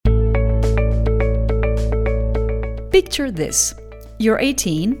Picture this. You're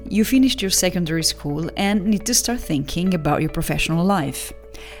 18, you finished your secondary school and need to start thinking about your professional life.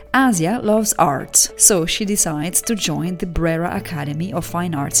 Asia loves arts, so she decides to join the Brera Academy of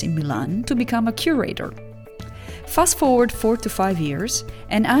Fine Arts in Milan to become a curator. Fast forward 4 to 5 years,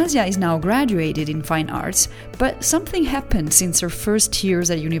 and Asia is now graduated in fine arts, but something happened since her first years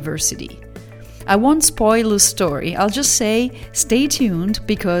at university. I won't spoil the story, I'll just say stay tuned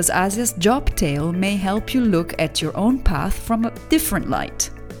because Asia's job tale may help you look at your own path from a different light.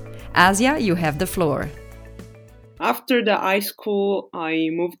 Asia, you have the floor. After the high school, I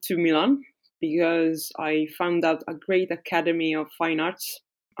moved to Milan because I found out a great academy of fine arts.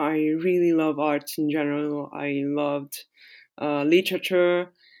 I really love arts in general. I loved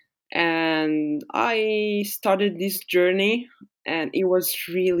literature, and I started this journey, and it was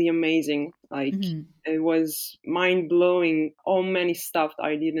really amazing. It was mind blowing. All many stuff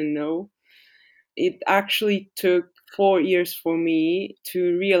I didn't know. It actually took 4 years for me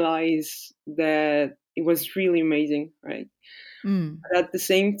to realize that it was really amazing, right? But at the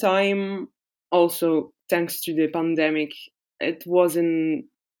same time, also thanks to the pandemic, it wasn't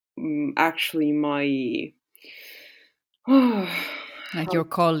actually my Like your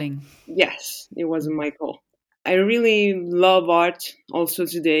calling. Yes, it wasn't my call. I really love art also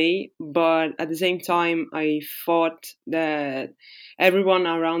today, but at the same time, I thought that everyone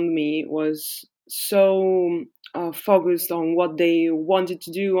around me was so focused on what they wanted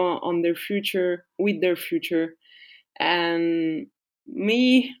to do on their future, with their future. And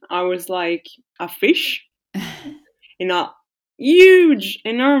me, I was like a fish in a huge,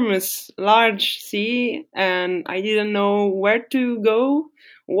 enormous, large sea, and I didn't know where to go,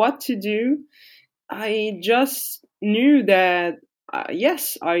 what to do. I just knew that,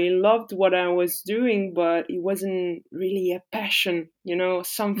 yes, I loved what I was doing, but it wasn't really a passion,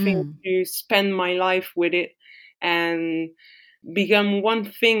 something to spend my life with it and become one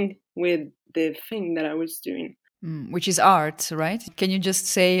thing with the thing that I was doing. Which is art, right? Can you just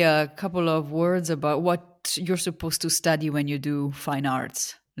say a couple of words about what you're supposed to study when you do fine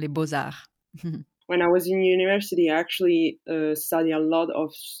arts, les beaux-arts? When I was in university, I actually studied a lot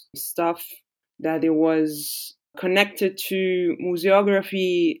of stuff that it was connected to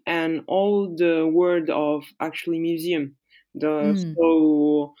museography and all the world of actually museum.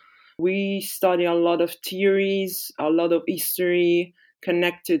 So we study a lot of theories, a lot of history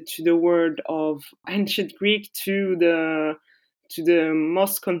connected to the world of ancient Greek to the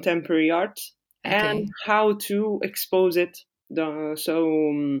most contemporary art, and how to expose it.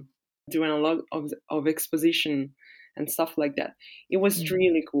 Doing a lot of exposition and stuff like that. It was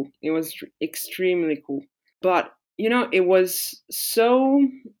really cool. It was extremely cool. But, it was so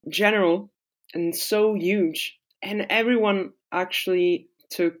general and so huge. And everyone actually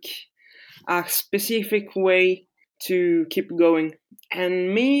took a specific way to keep going.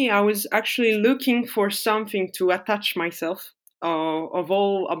 And me, I was actually looking for something to attach myself above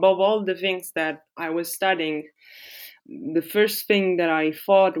all the things that I was studying. The first thing that I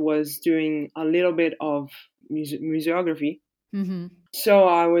thought was doing a little bit of museography. So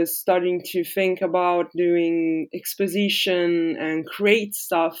I was starting to think about doing exposition and create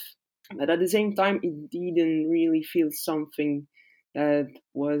stuff, but at the same time, it didn't really feel something that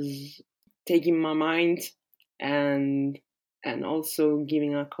was taking my mind and also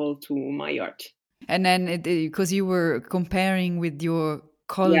giving a call to my art. And then because you were comparing with your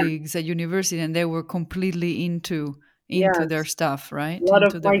colleagues at university and they were completely into their stuff, right?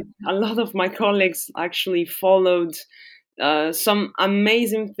 A lot of my colleagues actually followed some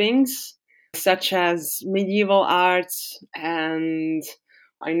amazing things, such as medieval arts, and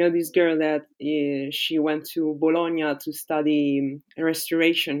I know this girl that she went to Bologna to study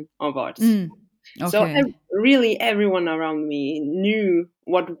restoration of arts. So really everyone around me knew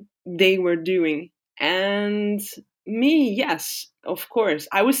what they were doing. And me, yes, of course,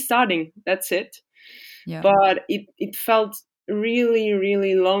 I was studying, that's it. Yeah. But it felt really,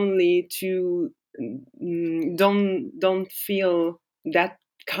 really lonely to don't feel that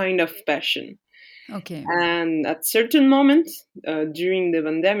kind of passion. And at certain moments during the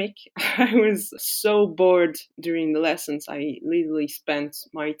pandemic, I was so bored during the lessons. I literally spent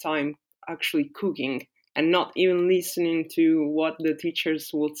my time actually cooking and not even listening to what the teachers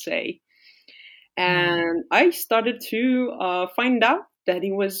would say. And I started to find out that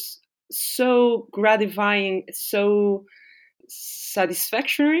it was so gratifying, so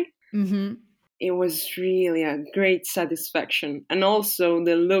satisfactory. It was really a great satisfaction. And also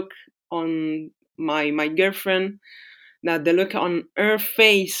the look on my girlfriend, that the look on her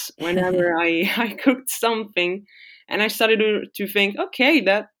face whenever I cooked something, And I started to think, okay,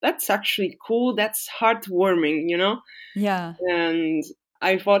 that's actually cool. That's heartwarming, you know? Yeah. And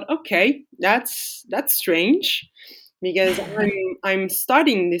I thought, okay, that's strange because I'm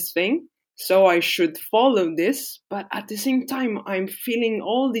studying this thing, so I should follow this. But at the same time, I'm feeling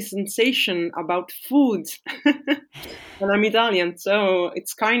all this sensation about food, and I'm Italian, so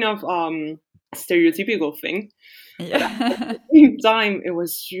it's kind of stereotypical thing. But at Yeah. the same time, it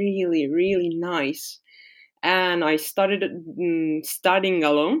was really really nice, and I started studying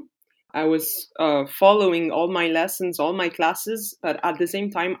alone. I was following all my lessons, all my classes, but at the same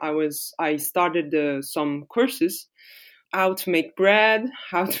time, I started some courses: how to make bread,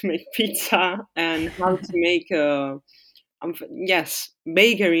 how to make pizza, and how to make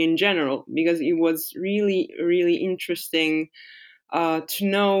bakery in general, because it was really really interesting to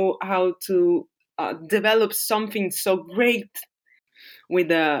know how to develop something so great with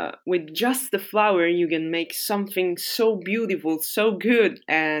just the flour. You can make something so beautiful, so good,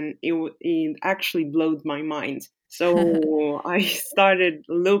 and it actually blowed my mind. So I started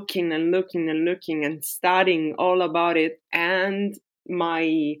looking and looking and looking and studying all about it, and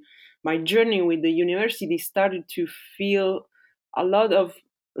my my journey with the university started to feel a lot of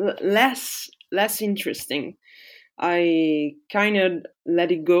less interesting. I kind of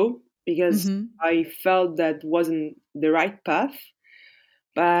let it go because Hmm. I felt that wasn't the right path.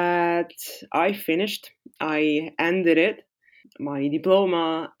 But I finished. I ended it, my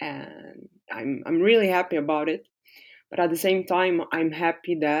diploma, and I'm really happy about it. But at the same time, I'm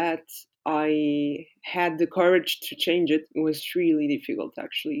happy that I had the courage to change it. It was really difficult,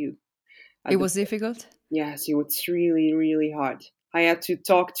 actually. It At the was difficult. Yes, it was really really hard. I had to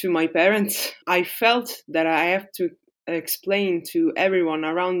talk to my parents. I felt that I have to explain to everyone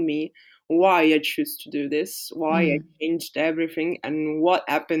around me why I choose to do this, why I Mm. changed everything, and what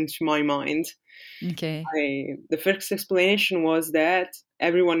happened to my mind. Okay. The first explanation was that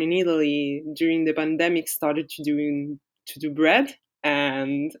everyone in Italy during the pandemic started to do bread,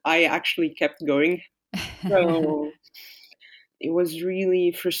 and I actually kept going. So it was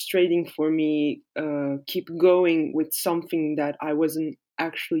really frustrating for me keep going with something that I wasn't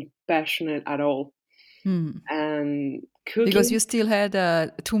actually passionate at all. Hmm. And Because cooking, you still had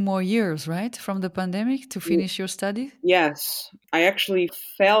 2 more years, right, from the pandemic to finish your studies? yes, I actually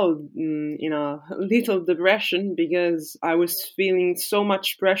fell in a little depression because I was feeling so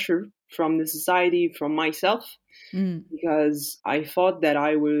much pressure from the society, from myself, Mm. because I thought that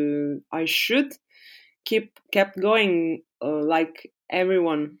I should kept going like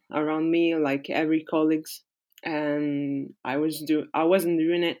everyone around me, like every colleagues, and I wasn't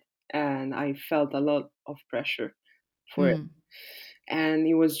doing it, and I felt a lot of pressure for it, Mm. and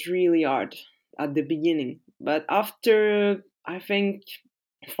it was really hard at the beginning. But after, I think,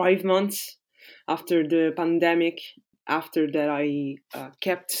 5 months after the pandemic, after that, I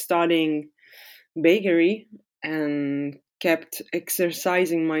kept studying bakery and kept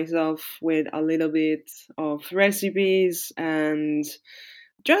exercising myself with a little bit of recipes and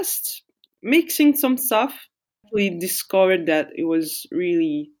just mixing some stuff. We discovered that it was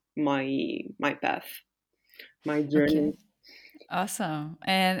really my path, my journey. Okay. Awesome.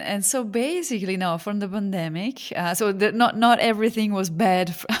 And so basically now from the pandemic, not everything was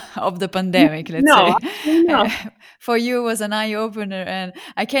bad of the pandemic, let's No, say. actually Uh, not. for you it was an eye opener, and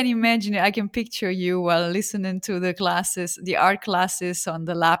I can imagine, I can picture you while listening to the classes, the art classes on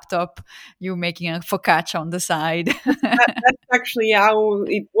the laptop, you making a focaccia on the side. That's actually how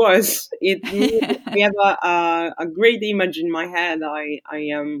it was. It really, I have a great image in my head. I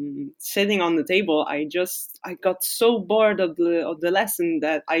am sitting on the table. I got so bored of the lesson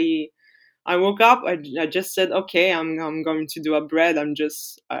that I woke up. I just said, okay, I'm going to do a bread. I'm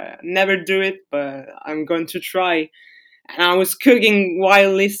just never do it, but I'm going to try. And I was cooking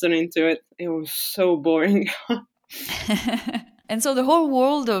while listening to it. It was so boring. And so the whole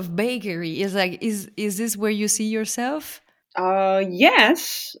world of bakery is like, is this where you see yourself?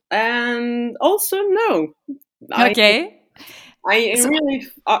 Yes, and also no. I Okay. I So really.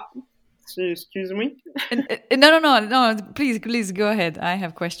 Excuse me. no, no, no, no. Please go ahead. I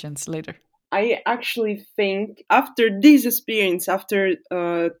have questions later. I actually think after this experience, after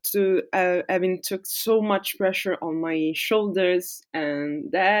to having took so much pressure on my shoulders,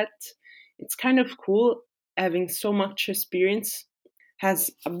 and that it's kind of cool having so much experience has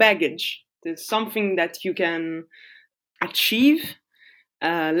a baggage. There's something that you can achieve,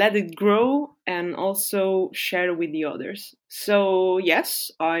 let it grow, and also share with the others. So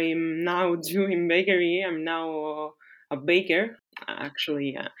yes, I'm now doing bakery. I'm now a baker,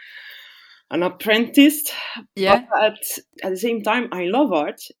 actually. an apprentice, but Yeah. at the same time, I love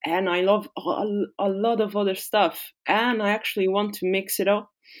art and I love a lot of other stuff. And I actually want to mix it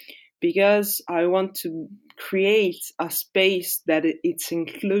up because I want to create a space that it's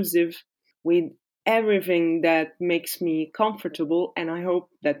inclusive with everything that makes me comfortable, and I hope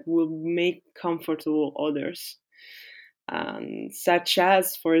that will make comfortable others. Such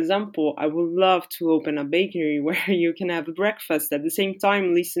as, for example, I would love to open a bakery where you can have breakfast at the same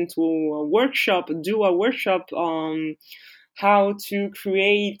time, listen to a workshop, do a workshop on how to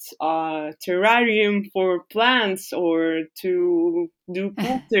create a terrarium for plants or to do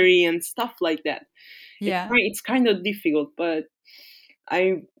pottery and stuff like that. Yeah. It's kind of difficult, but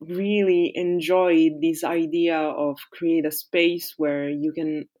I really enjoy this idea of create a space where you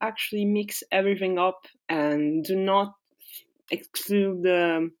can actually mix everything up and do not exclude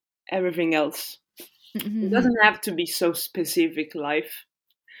everything else. It Mhm. doesn't have to be so specific life.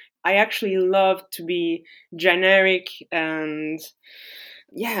 I actually love to be generic and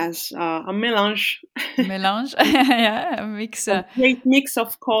yes, a melange, Mélange. Yeah, a mix. a great mix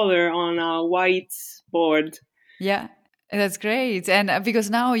of color on a white board. Yeah, that's great. And because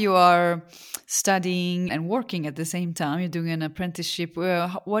now you are studying and working at the same time, you're doing an apprenticeship.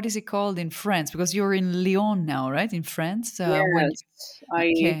 What is it called in France? Because you're in Lyon now, right? In France. When Yes, I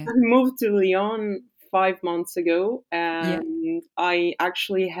okay, moved to Lyon 5 months ago, yeah. and I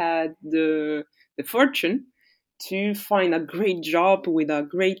actually had the fortune to find a great job with a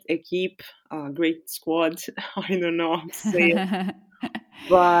great equipe, a great squad. I don't know how to say it,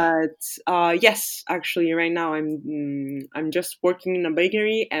 but yes, actually, right now I'm just working in a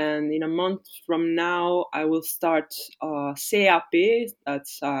bakery, and in a month from now I will start CAP.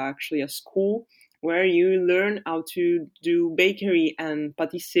 That's actually a school where you learn how to do bakery and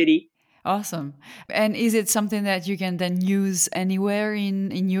patisserie. Awesome. And is it something that you can then use anywhere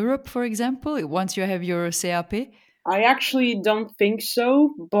in Europe, for example, once you have your CAP? I actually don't think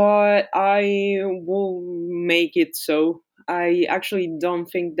so, but I will make it so. I actually don't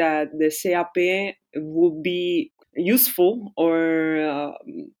think that the CAP will be useful or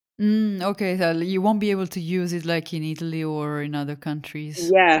Okay, so you won't be able to use it like in Italy or in other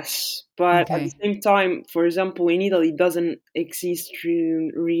countries. yes, but at the Okay. same time, for example, in Italy doesn't exist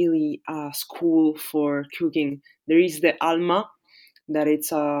really a school for cooking. There is the Alma, that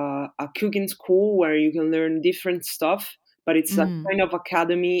it's a cooking school where you can learn different stuff, but it's a Mm. kind of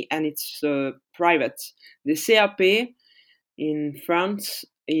academy and it's private. The CAP in France,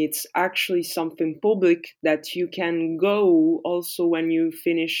 it's actually something public that you can go also when you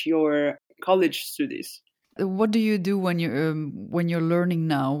finish your college studies. What do you do when you're learning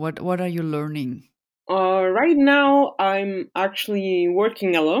now? What are you learning? Right now, I'm actually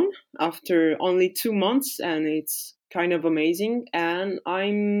working alone after only 2 months, and it's kind of amazing. And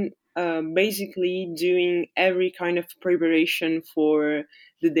I'm basically doing every kind of preparation for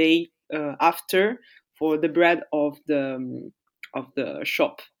the day after for the bread of the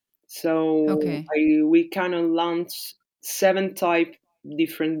shop. So Okay. we kind of launch 7 type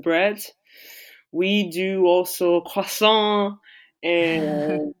different breads. We do also croissant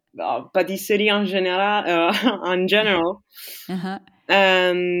and patisserie en general, in general. Uh-huh.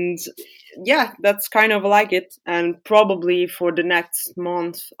 And yeah, that's kind of like it. And probably for the next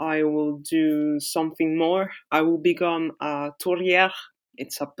month, I will do something more. I will become a tourière.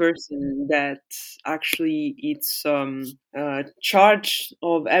 It's a person that actually it's charged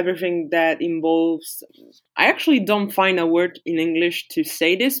of everything that involves. I actually don't find a word in English to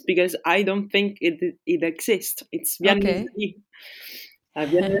say this because I don't think it exists. It's Okay. viennoiserie.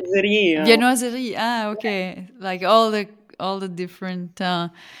 Viennoiserie. Viennoiserie. Ah, okay. Like all the different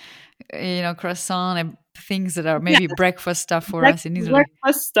croissant and things that are maybe breakfast stuff for us in Italy.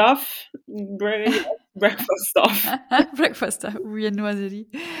 Breakfast stuff. Yes, breakfast stuff. Breakfast viennoiserie.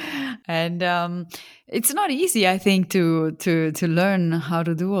 And it's not easy, I think, to learn how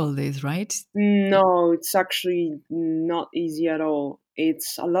to do all this, right? No, it's actually not easy at all.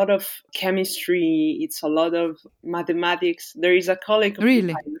 It's a lot of chemistry. It's a lot of mathematics. There is a colleague of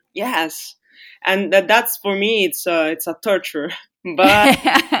Really? mine. Yes, and that's for me. It's a torture.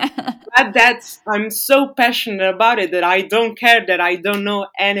 But that's I'm so passionate about it that I don't care that I don't know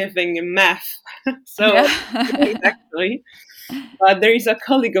anything in math. So Yeah. it's great, actually. But there is a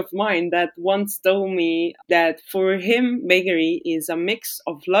colleague of mine that once told me that for him, bakery is a mix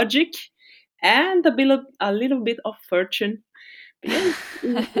of logic and a little bit of fortune. Because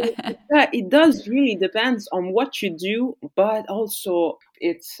it does really depends on what you do, but also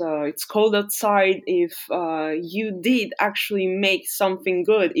it's cold outside. If you did actually make something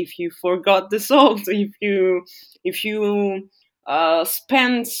good, if you forgot the salt, if you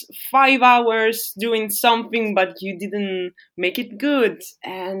spend 5 hours doing something, but you didn't make it good.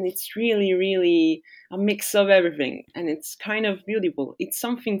 And it's really, really a mix of everything. And it's kind of beautiful. It's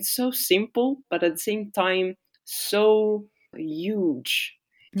something so simple, but at the same time, so huge.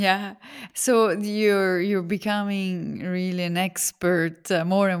 Yeah. So you're becoming really an expert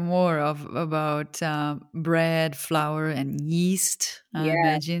more and more of about bread, flour, and yeast. I Yeah,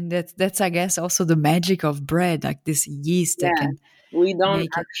 imagine that's I guess also the magic of bread, like this yeast that yeah. can We don't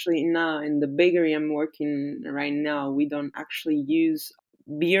make it. actually now in the bakery I'm working right now. We don't actually use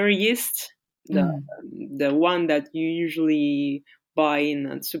beer yeast, the Mm, the one that you usually buy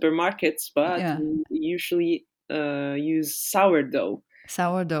in supermarkets, but yeah, we usually use sourdough.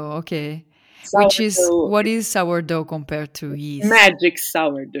 sourdough. Okay, which is Sourdough, what is sourdough compared to yeast? magic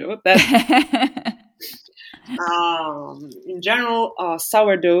sourdough. That in general,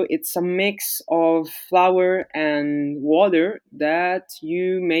 sourdough, it's a mix of flour and water that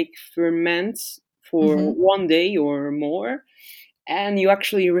you make ferment for Hmm. 1 day or more, and you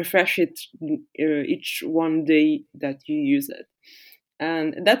actually refresh it each 1 day that you use it.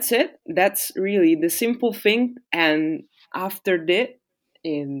 And that's it. That's really the simple thing. And after that,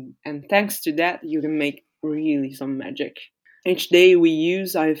 and thanks to that, you can make really some magic. Each day we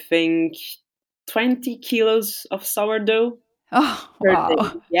use, I think, 20 kilos of sourdough Oh per day.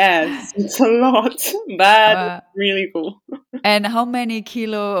 wow! Yes, it's a lot, but it's Wow. really cool. And how many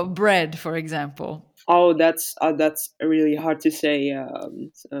kilo of bread, for example? Oh, that's really hard to say.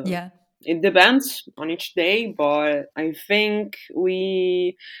 Yeah. It depends on each day, but I think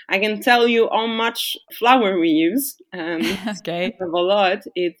I can tell you how much flour we use, and it's kind Okay. of a lot.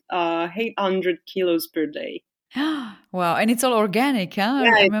 It's 800 kilos per day. Wow. And it's all organic, huh? I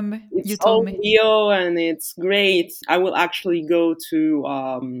Yeah, remember it's you told all me. bio and it's great. I will actually go to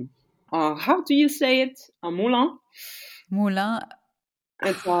how do you say it? A moulin. Moulin.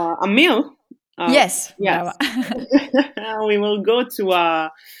 It's a mill. Yes. Brava. Yes, we will go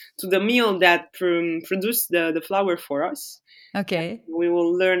to the mill that produce the flour for us. Okay. We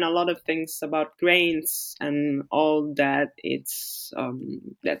will learn a lot of things about grains and all that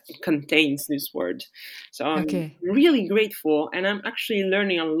that contains this word. So I'm Okay. really grateful, and I'm actually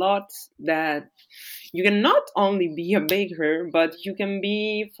learning a lot that you can not only be a baker, but you can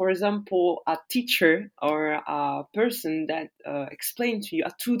be, for example, a teacher or a person that explain to you,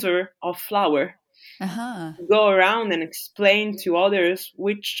 a tutor of flour, Uh-huh. go around and explain to others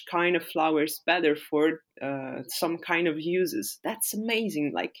which kind of flour is better for some kind of uses. That's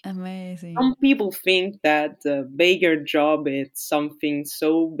amazing. Like, Amazing. some people think that the baker job is something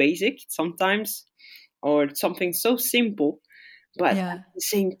so basic sometimes, or something so simple, but at Yeah. the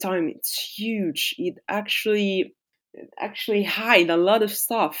same time, it's huge. It actually hide a lot of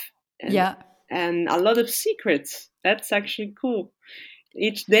stuff, and Yeah. and a lot of secrets. That's actually cool.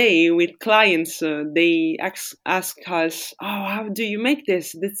 Each day with clients, they ask us, "Oh, how do you make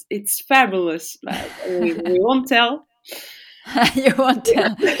this? It's fabulous." But we won't tell. You won't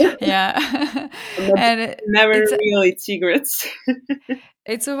tell. Yeah. But And never it's really secrets.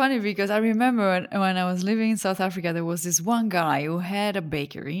 it's so funny because I remember when I was living in South Africa, there was this one guy who had a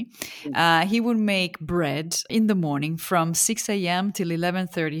bakery. He would make bread in the morning from 6 a.m. till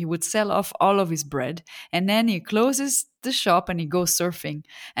 11:30. He would sell off all of his bread, and then he closes the shop and he goes surfing.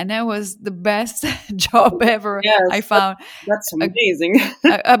 And that was the best job ever. I Yes, found that's a, amazing.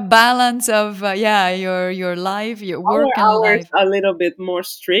 a balance of yeah, your life, your Our work and hours life. are a little bit more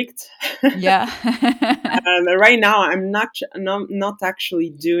strict. Yeah. And right now, I'm not actually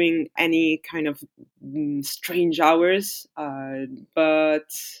doing any kind of strange hours, but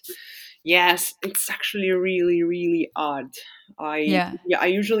yes, it's actually really, really odd. Yeah. I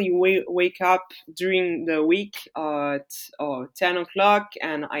usually wake up during the week at 10 o'clock,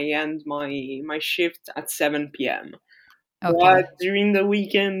 and I end my shift at 7 p.m. But Okay. during the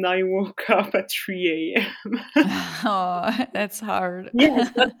weekend, I woke up at 3 a.m. Oh, that's hard.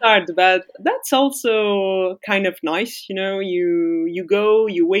 Yes, that's hard, but that's also kind of nice. You go,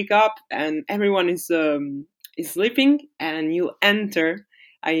 you wake up, and everyone is sleeping, and you enter.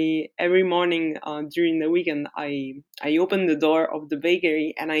 I every morning during the weekend, I open the door of the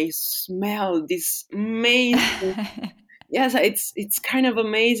bakery and I smell this amazing. Yes, it's kind of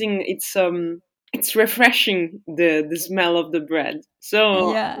amazing. It's refreshing, the smell of the bread.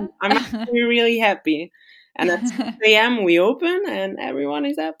 So Yeah. I'm actually really happy. And at 6 a.m. we open and everyone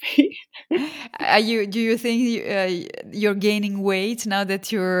is happy. Do you think you're gaining weight now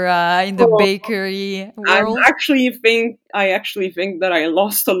that you're in the So bakery world? I actually think that I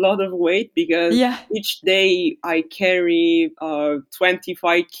lost a lot of weight because Yeah. each day I carry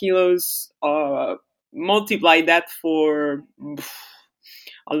 25 kilos multiply that for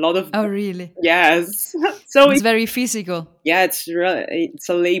a lot of, Oh, really? yes. So It's very physical. yeah, it's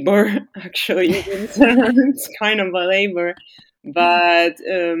a labor actually. It's kind of a labor, but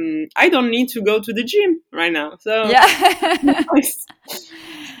I don't need to go to the gym right now. So Yeah. nice.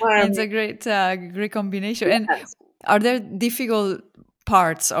 It's a great combination. And Yes. are there difficult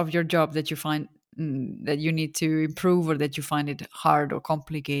parts of your job that you find that you need to improve, or that you find it hard or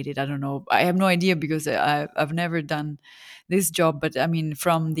complicated? I don't know. I have no idea because I've never done this job. But I mean,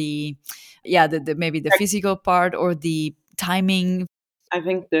 from the maybe the physical part or the timing. I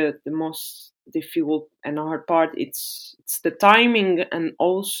think the most difficult and hard part it's the timing, and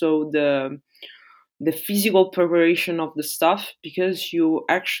also the physical preparation of the stuff, because you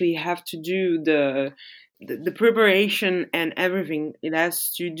actually have to do the preparation and everything. It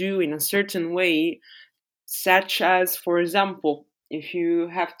has to do in a certain way, such as, for example, if you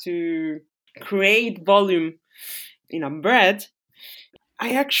have to create volume in a bread,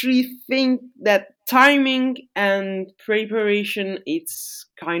 I actually think that timing and preparation, it's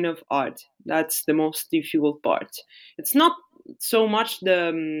kind of art. That's the most difficult part. It's not so much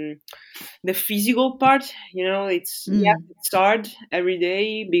the physical part. It's, yeah, Mm. it's hard every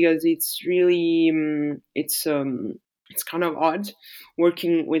day, because it's really it's kind of odd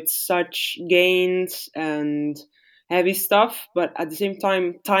working with such gains and heavy stuff, but at the same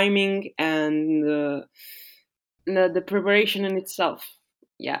time, timing and the preparation in itself.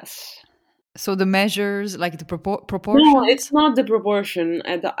 Yes. So the measures, like the No, it's proportions. not the proportion.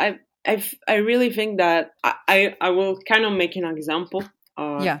 And I really think that I will kind of make an example.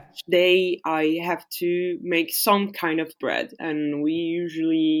 Yeah. Each day I have to make some kind of bread, and we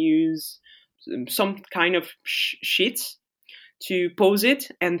usually use some kind of sheets to pose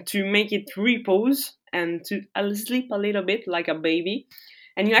it and to make it repose and to sleep a little bit like a baby.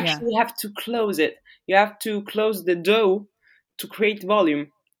 And you Yeah. actually have to close it. You have to close the dough to create volume.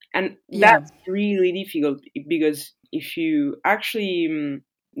 And Yeah. that's really difficult, because if you actually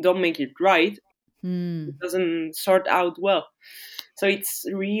don't make it right, it Mm. doesn't sort out well. So it's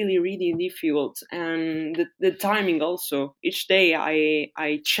really, really difficult. And the timing also. Each day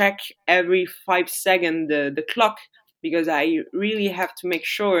I check every 5 seconds the clock, because I really have to make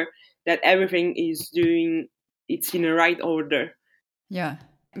sure that everything is doing it's in the right order. Yeah.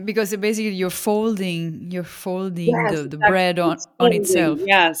 Because basically you're folding Yes, the exactly. bread on It's on folding. itself.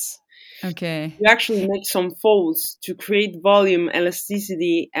 Yes. Okay. You actually make some folds to create volume,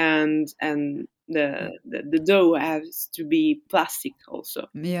 elasticity, and the dough has to be plastic also.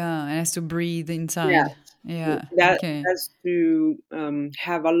 Yeah, it has to breathe Yeah, inside. Yeah. that Okay. has to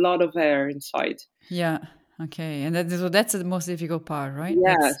have a lot of air inside. Yeah. Okay. And that's the most difficult part, right?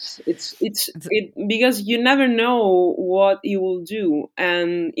 That's Yes, it's it's, it because you never know what you will do,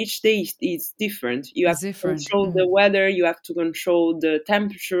 and each day is different. You have it's to different. control the Mm. weather, you have to control the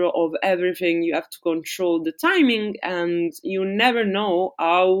temperature of everything, you have to control the timing, and you never know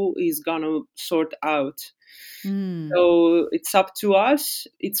how it's gonna sort out. Mm. So it's up to us.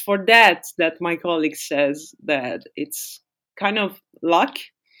 It's for that my colleague says that it's kind of luck.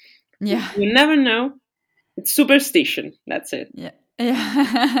 Yeah. You never know. It's superstition. That's it. Yeah.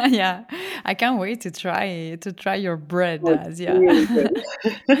 Yeah. Yeah. I can't wait to try your bread, Oh, it's Asia. really good.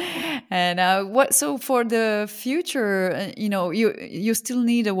 And what so for the future, you still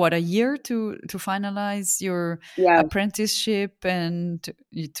need a year to finalize your Yeah. apprenticeship and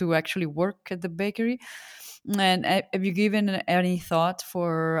to actually work at the bakery. And have you given any thought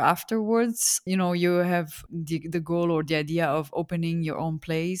for afterwards? You have the goal or the idea of opening your own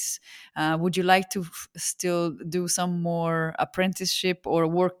place. Would you like to still do some more apprenticeship or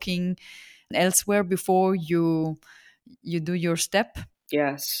working elsewhere before you do your step?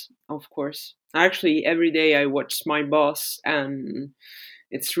 Yes, of course. Actually, every day I watch my boss, and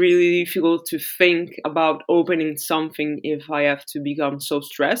it's really difficult to think about opening something if I have to become so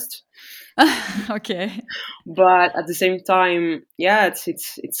stressed. Okay. But at the same time, yeah,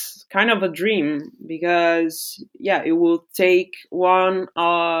 it's kind of a dream, because yeah, it will take 1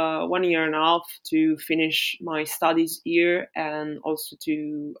 year and a half to finish my studies here, and also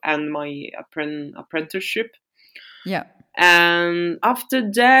to end my apprenticeship. Yeah. And after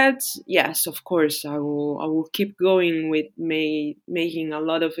that, yes, of course, I will keep going with making a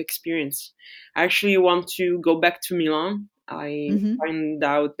lot of experience. I actually want to go back to Milan. I Mm-hmm. find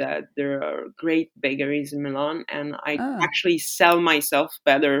out that there are great bakeries in Milan, and I Ah. actually sell myself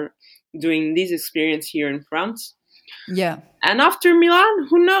better doing this experience here in France. Yeah. And after Milan,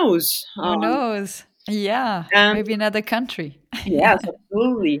 who knows? Who knows? Yeah. And Maybe another country. yes,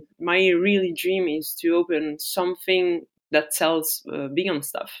 absolutely. My really dream is to open something that sells vegan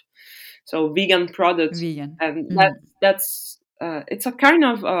stuff, so vegan products. Vegan. And that's it's a kind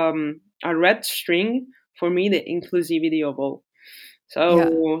of a red string for me, the inclusivity of all.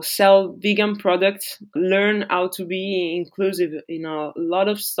 So sell vegan products, learn how to be inclusive in a lot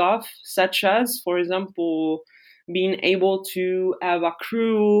of stuff, such as, for example, being able to have a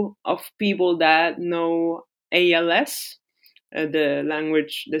crew of people that know ALS,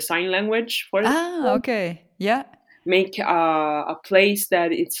 the sign language, for example. Okay. Yeah. Make a place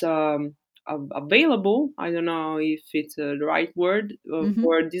that it's available. I don't know if it's the right word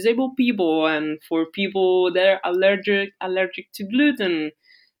for disabled people and for people that are allergic to gluten.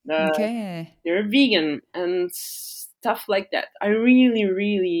 They're vegan and stuff like that. I really,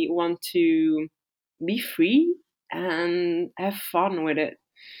 really want to be free and have fun with it.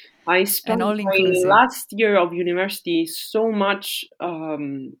 I spent my last year of university so much.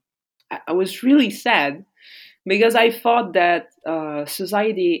 I was really sad because I thought that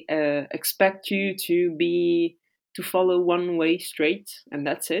society expects you to follow one way straight, and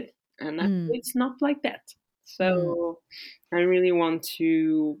that's it. And it's not like that. So I really want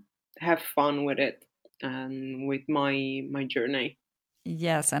to have fun with it and with my journey.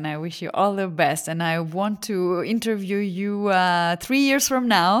 Yes, and I wish you all the best. And I want to interview you 3 years from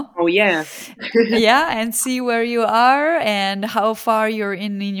now. Oh, yeah. Yeah, and see where you are and how far you're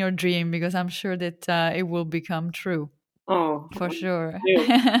in your dream, because I'm sure that it will become true. Oh, for sure.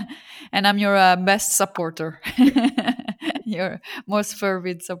 And I'm your best supporter, your most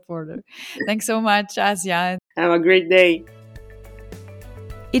fervent supporter. Thanks so much, Asia. Have a great day.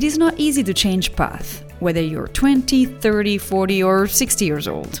 It is not easy to change path, whether you're 20, 30, 40, or 60 years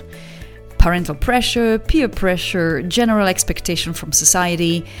old. Parental pressure, peer pressure, general expectation from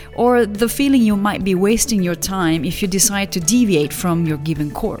society, or the feeling you might be wasting your time if you decide to deviate from your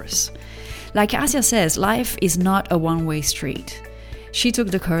given course. Like Asia says, life is not a one-way street. She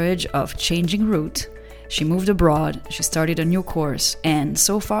took the courage of changing route, she moved abroad, she started a new course, and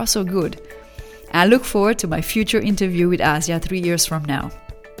so far so good. I look forward to my future interview with Asia 3 years from now.